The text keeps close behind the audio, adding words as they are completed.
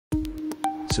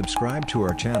Subscribe to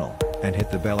our channel, and hit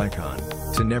the bell icon,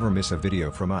 to never miss a video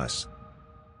from us.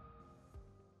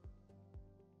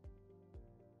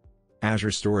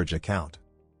 Azure Storage Account.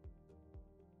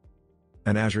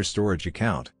 An Azure Storage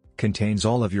account contains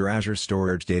all of your Azure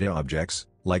Storage data objects,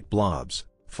 like blobs,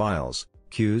 files,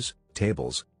 queues,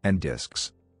 tables, and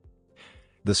disks.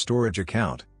 The storage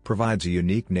account provides a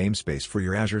unique namespace for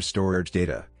your Azure Storage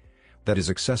data that is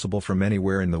accessible from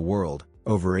anywhere in the world,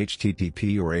 over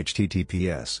HTTP or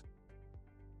HTTPS.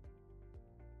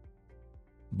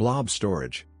 Blob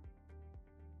storage.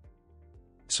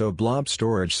 So blob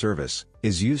storage service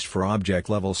is used for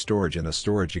object-level storage in a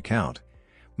storage account.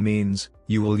 Means,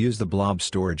 you will use the blob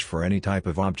storage for any type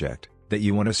of object that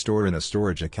you want to store in a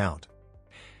storage account.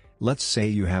 Let's say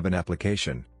you have an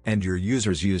application, and your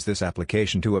users use this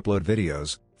application to upload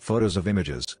videos, photos of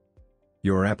images.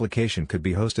 Your application could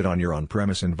be hosted on your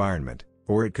on-premise environment,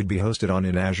 or it could be hosted on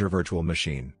an Azure virtual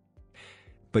machine.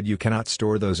 But you cannot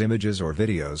store those images or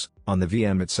videos on the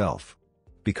VM itself,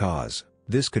 because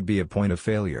this could be a point of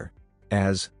failure,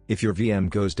 as, if your VM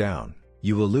goes down,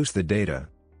 you will lose the data.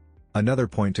 Another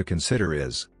point to consider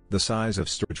is the size of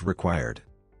storage required.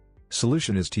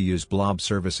 Solution is to use blob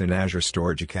service in Azure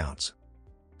Storage accounts.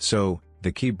 So,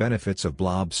 the key benefits of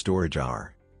blob storage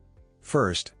are: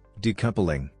 first,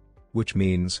 decoupling, which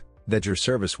means that your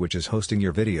service which is hosting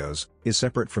your videos is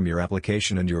separate from your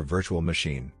application and your virtual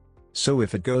machine. So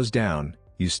if it goes down,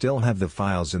 you still have the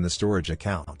files in the storage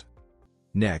account.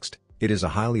 Next, it is a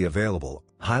highly available,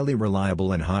 highly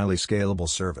reliable and highly scalable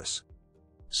service.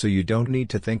 So you don't need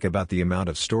to think about the amount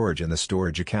of storage in the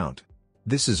storage account.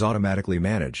 This is automatically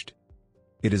managed.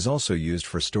 It is also used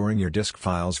for storing your disk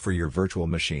files for your virtual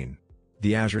machine.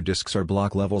 The Azure disks are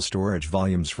block-level storage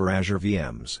volumes for Azure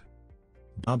VMs.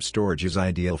 Blob storage is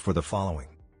ideal for the following.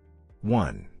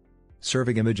 1.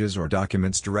 Serving images or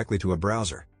documents directly to a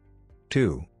browser.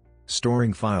 2.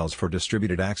 Storing files for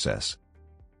distributed access.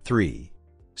 3.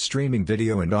 Streaming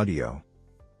video and audio.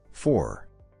 4.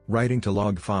 Writing to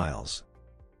log files.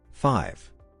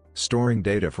 5. Storing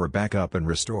data for backup and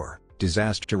restore,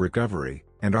 disaster recovery,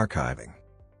 and archiving.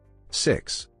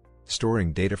 6.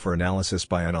 Storing data for analysis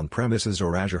by an on-premises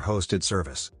or Azure-hosted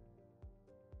service.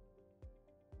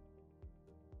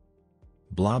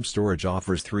 Blob storage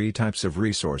offers 3 types of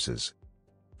resources.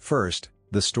 First,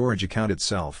 the storage account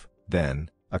itself, then,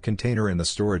 a container in the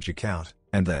storage account,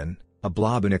 and then, a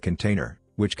blob in a container,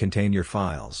 which contain your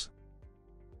files.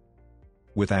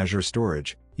 With Azure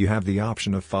Storage, you have the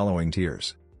option of following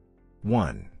tiers.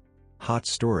 1. Hot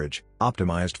storage,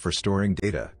 optimized for storing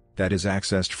data that is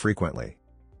accessed frequently.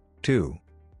 2.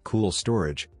 Cool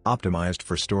storage, optimized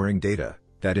for storing data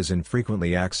that is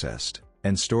infrequently accessed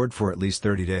and stored for at least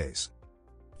 30 days.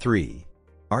 3.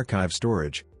 Archive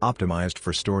storage, optimized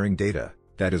for storing data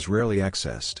that is rarely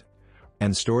accessed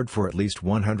and stored for at least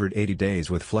 180 days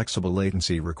with flexible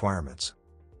latency requirements.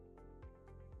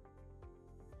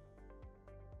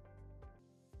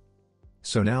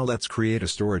 So now let's create a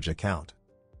storage account.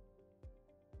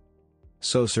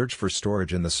 So search for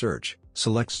storage in the search,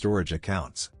 select storage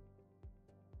accounts.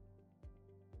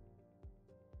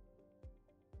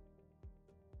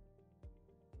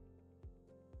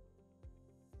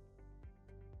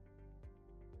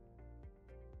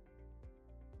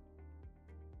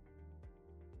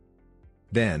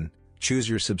 Then, choose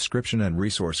your subscription and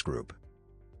resource group.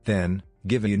 Then,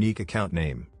 give a unique account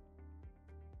name.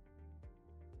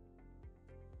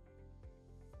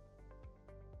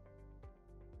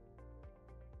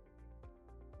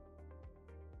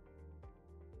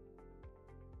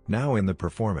 Now in the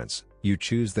performance, you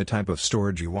choose the type of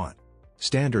storage you want.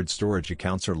 Standard storage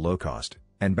accounts are low cost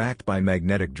and backed by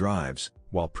magnetic drives,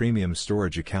 while premium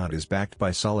storage account is backed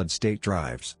by solid-state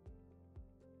drives.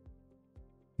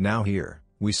 Now here,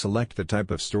 we select the type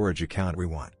of storage account we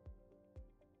want.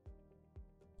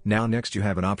 Now next you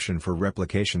have an option for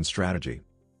replication strategy.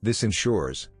 This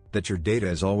ensures that your data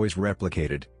is always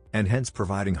replicated, and hence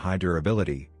providing high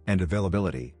durability and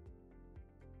availability.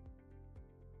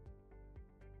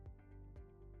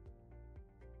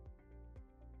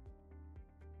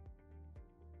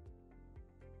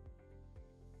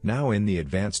 Now in the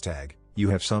Advanced tag, you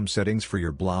have some settings for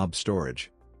your blob storage.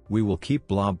 We will keep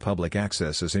blob public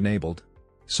access as enabled.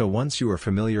 So once you are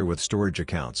familiar with storage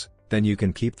accounts, then you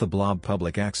can keep the blob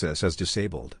public access as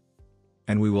disabled.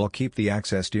 And we will keep the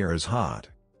access tier as hot.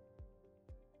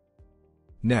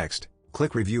 Next,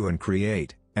 click Review and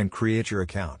create your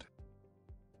account.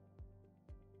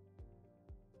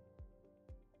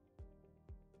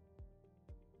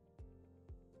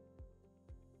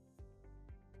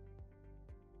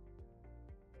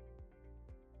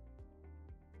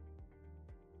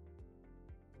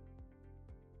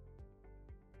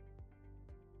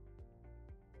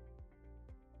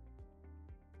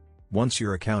 Once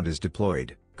your account is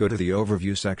deployed, go to the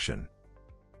Overview section.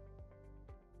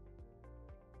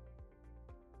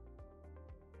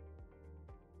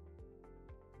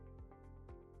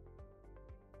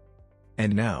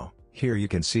 And now, here you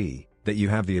can see that you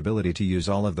have the ability to use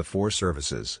all of the 4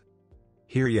 services.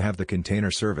 Here you have the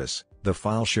container service, the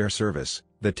file share service,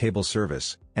 the table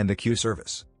service, and the queue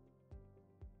service.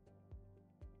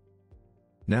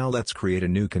 Now let's create a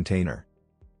new container.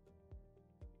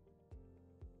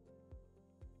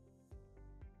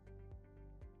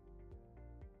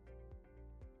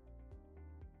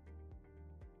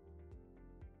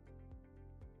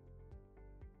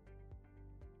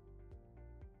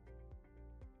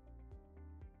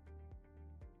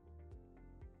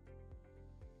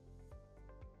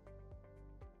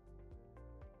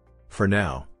 For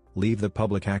now, leave the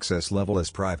public access level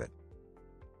as private.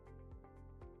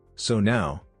 So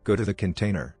now, go to the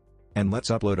container. And let's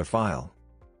upload a file.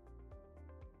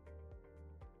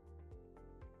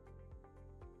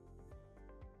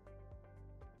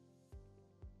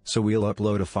 So we'll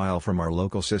upload a file from our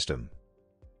local system.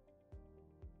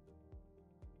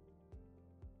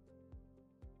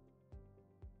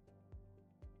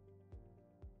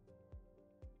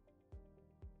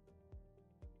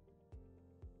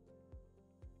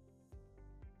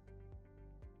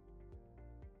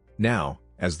 Now,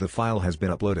 as the file has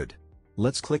been uploaded,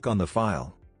 let's click on the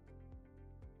file.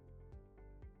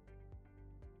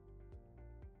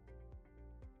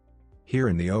 Here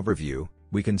in the overview,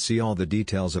 we can see all the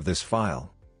details of this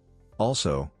file.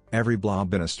 Also, every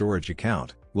blob in a storage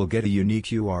account will get a unique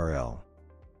URL.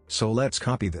 So let's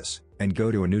copy this and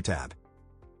go to a new tab.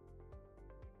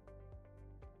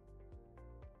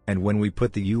 And when we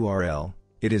put the URL,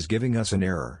 it is giving us an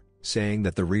error, saying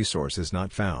that the resource is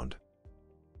not found.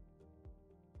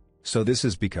 So this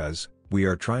is because we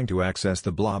are trying to access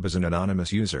the blob as an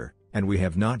anonymous user, and we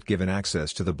have not given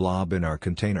access to the blob in our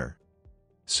container.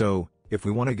 So, if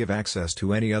we want to give access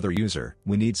to any other user,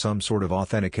 we need some sort of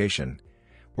authentication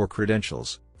or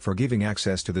credentials for giving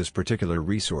access to this particular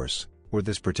resource or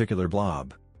this particular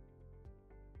blob.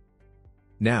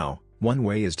 Now, one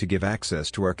way is to give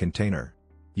access to our container.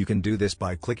 You can do this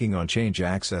by clicking on Change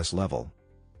Access Level.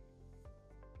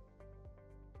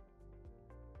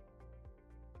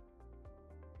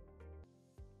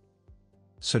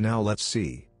 So now let's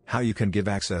see how you can give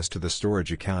access to the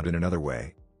storage account in another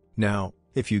way. Now,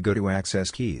 if you go to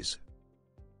Access Keys,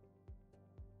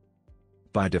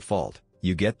 by default,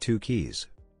 you get 2 keys.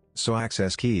 So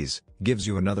Access Keys gives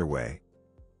you another way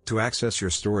to access your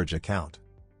storage account.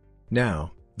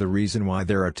 Now, the reason why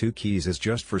there are 2 keys is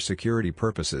just for security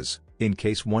purposes, in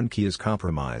case one key is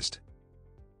compromised.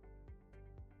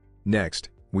 Next,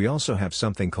 we also have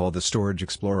something called the Storage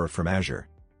Explorer from Azure.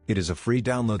 It is a free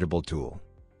downloadable tool,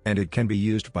 and it can be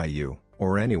used by you,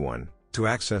 or anyone, to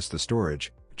access the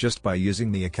storage, just by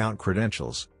using the account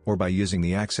credentials, or by using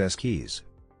the access keys.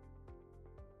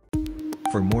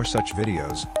 For more such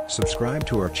videos, subscribe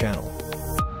to our channel.